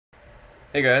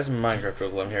Hey guys, Minecraft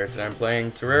Rose 11 here. Today I'm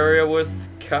playing Terraria with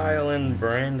Kyle and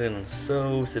Brandon.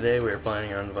 So today we are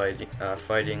planning on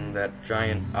fighting that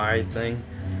giant eye thing.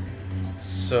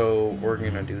 So we're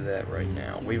gonna do that right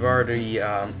now. We've already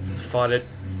fought it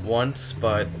once,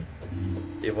 but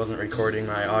it wasn't recording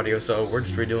my audio, so we're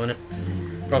just redoing it.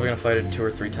 Probably gonna fight it 2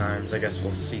 or 3 times. I guess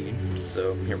we'll see.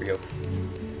 So here we go.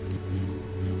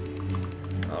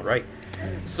 All right.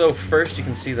 So first you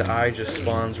can see the eye just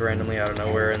spawns randomly out of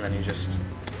nowhere and then you just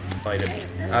fight it.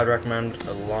 I'd recommend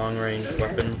a long range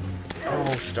weapon.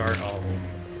 Oh, star. Oh,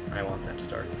 I want that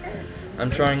star.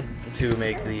 I'm trying to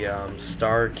make the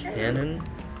star cannon,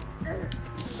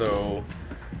 so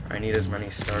I need as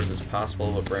many stars as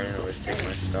possible, but Brandon always takes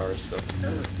my stars, so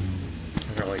I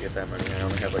don't really get that many. I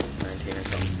only have like 19 or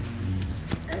something.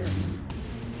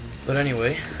 But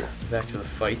anyway, back to the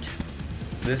fight.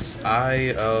 This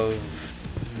Eye of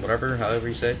whatever, however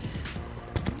you say,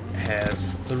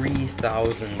 has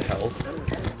 3,000 health,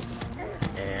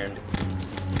 and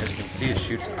as you can see, it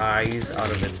shoots eyes out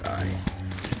of its eye.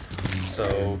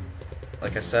 So,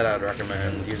 like I said, I'd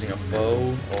recommend using a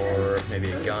bow, or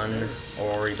maybe a gun,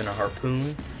 or even a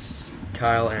harpoon.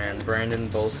 Kyle and Brandon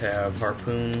both have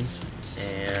harpoons,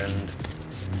 and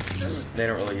they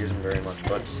don't really use them very much,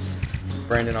 but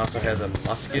Brandon also has a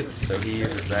musket, so he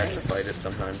uses that to fight it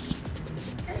sometimes.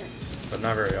 But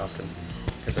not very often,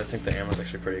 because I think the ammo is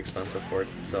actually pretty expensive for it,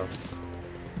 so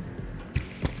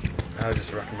I would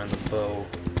just recommend the bow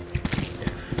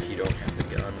if you don't have the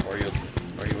gun, or you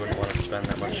wouldn't want to spend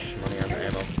that much money on the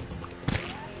ammo.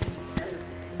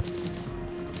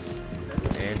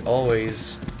 And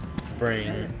always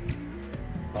bring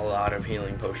a lot of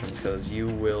healing potions, because you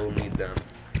will need them.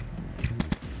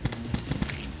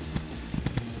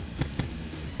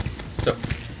 So,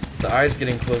 the eye's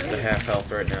getting close to half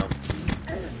health right now,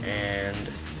 and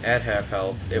at half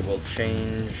health it will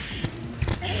change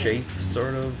shape,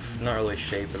 sort of. Not really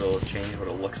shape, it'll change what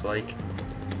it looks like.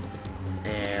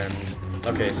 And,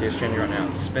 okay, so it's changing right now.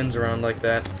 It spins around like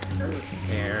that,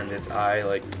 and its eye,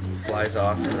 like, flies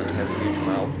off, and then it has a huge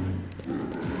mouth.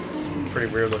 It's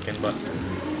pretty weird looking, but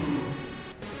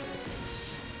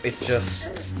it's just,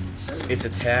 its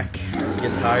attack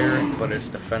gets higher, but its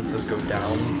defenses go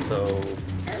down, so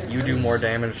you do more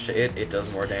damage to it, it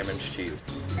does more damage to you.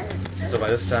 So by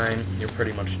this time, you're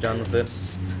pretty much done with it.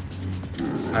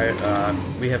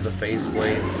 We have the phase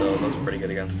blades, so those are pretty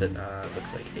good against it.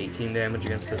 Looks like 18 damage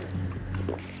against it.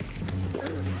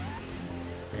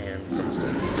 And it's almost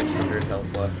at 600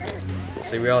 health left.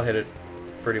 See, we all hit it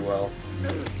pretty well.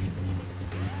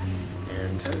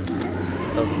 And it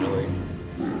doesn't really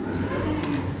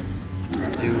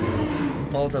do,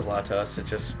 well, it does a lot to us, it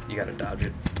just, you gotta dodge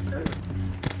it.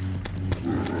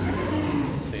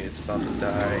 See, it's about to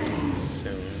die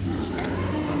soon.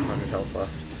 About 100 health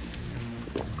left.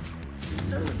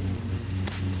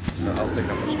 So I'll pick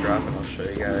up this drop and I'll show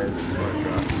you guys what it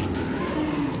drops.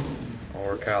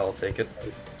 Or Kyle will take it.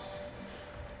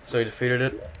 So he defeated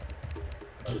it.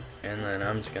 And then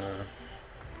I'm just gonna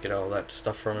get all that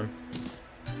stuff from him.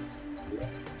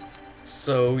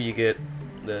 So you get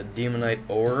the Demonite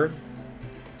ore.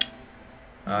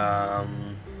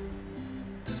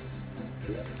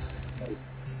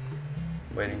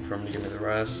 Waiting for him to give me the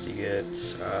rest. You get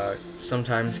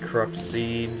sometimes corrupt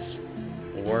seeds,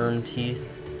 worm teeth,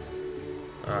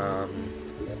 and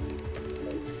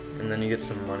then you get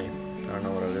some money. I don't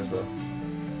know what it is though.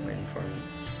 Waiting for him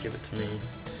to give it to me.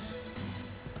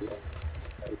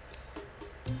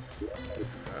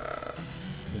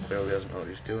 He barely doesn't know what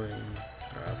he's doing.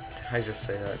 I just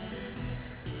say that.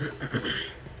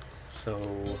 So,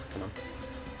 come on.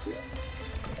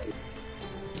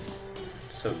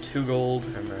 So 2 gold,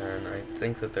 and then I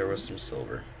think that there was some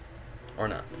silver. Or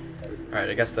not. Alright,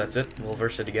 I guess that's it. We'll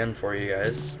verse it again for you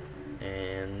guys.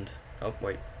 And, oh,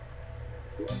 wait.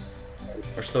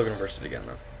 We're still gonna verse it again,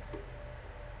 though.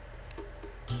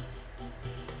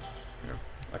 No,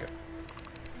 okay.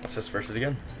 Let's just verse it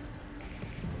again.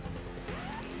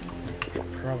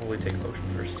 Probably take potion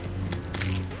first.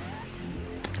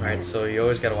 Alright, so you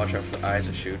always gotta watch out for the eyes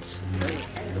it shoots,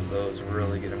 because those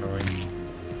really get annoying.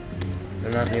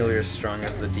 They're not nearly as strong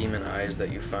as the demon eyes that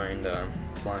you find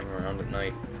flying around at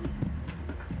night.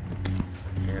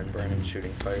 And Brandon's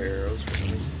shooting fire arrows for some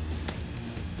reason.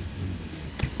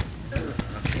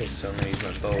 Okay, so I'm gonna use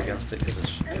my bow against it because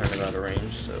it's kind of out of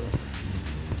range, so.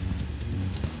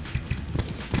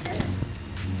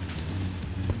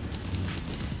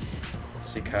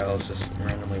 See, Kyle's just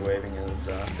randomly waving his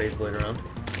phase blade around.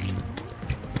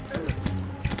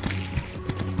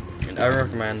 And I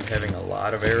recommend having a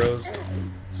lot of arrows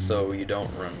so you don't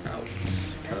run out,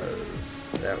 because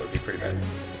that would be pretty bad.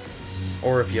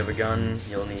 Or if you have a gun,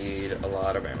 you'll need a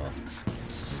lot of ammo. I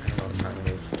don't know what time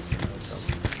it is.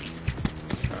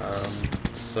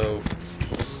 So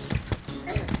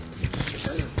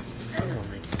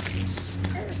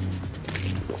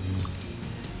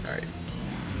alright.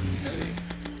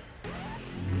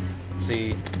 Let's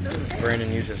see.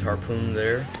 Branden uses harpoon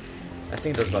there. I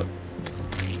think does 9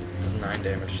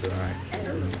 damage to the eye.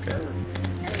 Okay.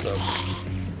 So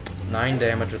 9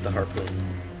 damage with the harpoon.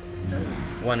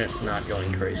 When it's not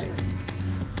going crazy.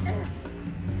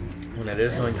 When it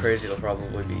is going crazy, it'll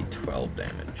probably be 12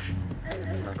 damage.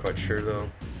 Not quite sure though.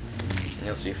 And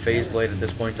you'll see phase blade at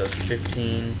this point does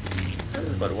 15,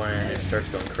 but when it starts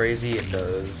going crazy, it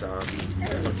does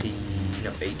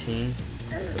 18.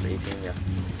 It does 18, yeah.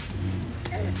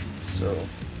 So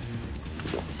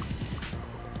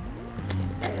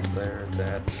it's there. It's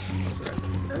at what's that?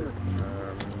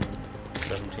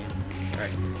 17. All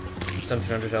right,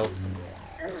 1700 health.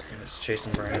 It's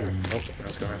chasing Branden. Nope,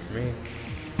 that's going after me.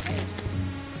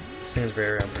 This thing is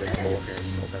very unpredictable here in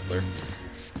multiplayer.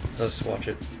 So let's watch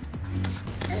it.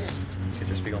 You could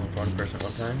just be going for one person at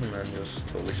one time and then just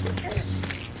totally switch.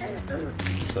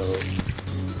 So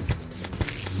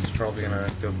it's probably gonna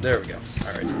go. There we go.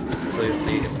 Alright. So you'll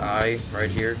see its eye right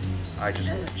here. Its eye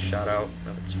just shot out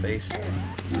of its face.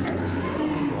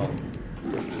 Well,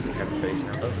 it doesn't have a face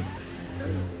now, does it?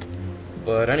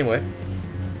 But anyway.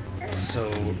 So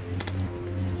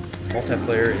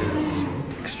multiplayer is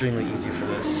extremely easy for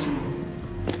this.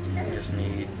 You just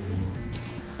need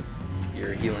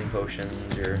your healing potions,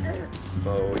 your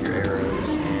bow, your arrows,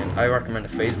 and I recommend a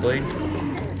phase blade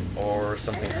or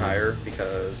something higher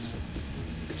because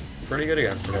it's pretty good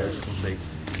against it, as you can see.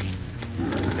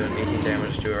 I'm doing 18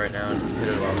 damage to it right now and hit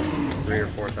it about 3 or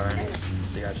 4 times.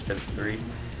 See, I just hit it 3.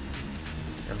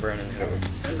 And Branden hit it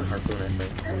with a harpoon, I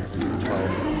think. 12.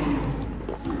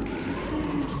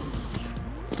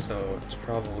 So it's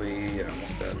probably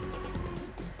almost dead.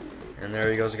 And there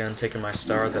he goes again, taking my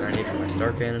star that I need for my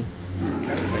star cannon.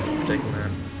 Thank you for taking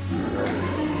that.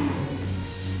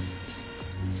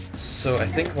 So I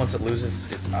think once it loses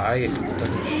its eye, it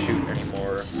doesn't shoot any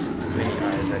more mini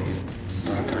eyes at you.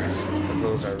 So that's nice, because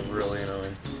those are really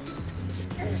annoying.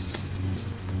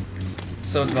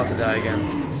 So it's about to die again.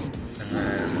 And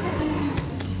then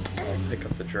I'll pick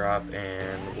up the drop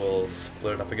and we'll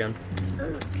split it up again.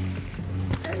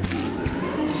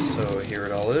 So here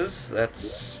it all is.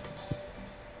 That's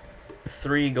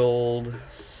 3 gold,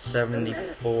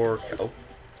 74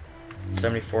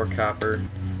 copper.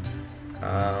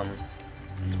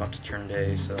 It's about to turn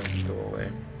day, so go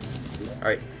away.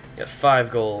 Alright, we got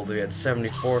 5 gold, we had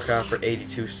 74 copper,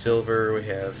 82 silver, we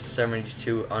have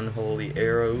 72 unholy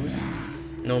arrows,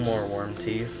 no more worm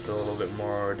teeth, a little bit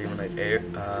more demonite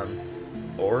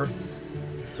ore,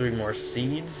 3 more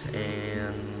seeds,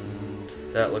 and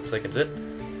that looks like it's it.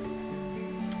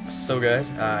 So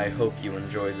guys, I hope you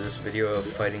enjoyed this video of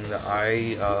fighting the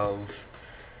Eye of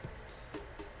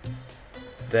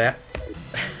that.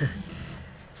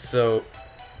 So,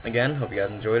 again, hope you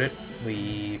guys enjoyed it.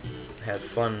 We had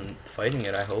fun fighting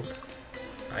it, I hope.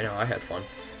 I know I had fun.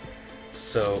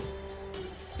 So,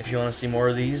 if you want to see more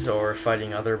of these, or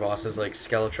fighting other bosses like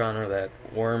Skeletron or that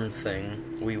worm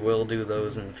thing, we will do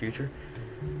those in the future.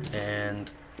 And,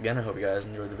 again, I hope you guys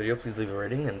enjoyed the video. Please leave a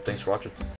rating, and thanks for watching.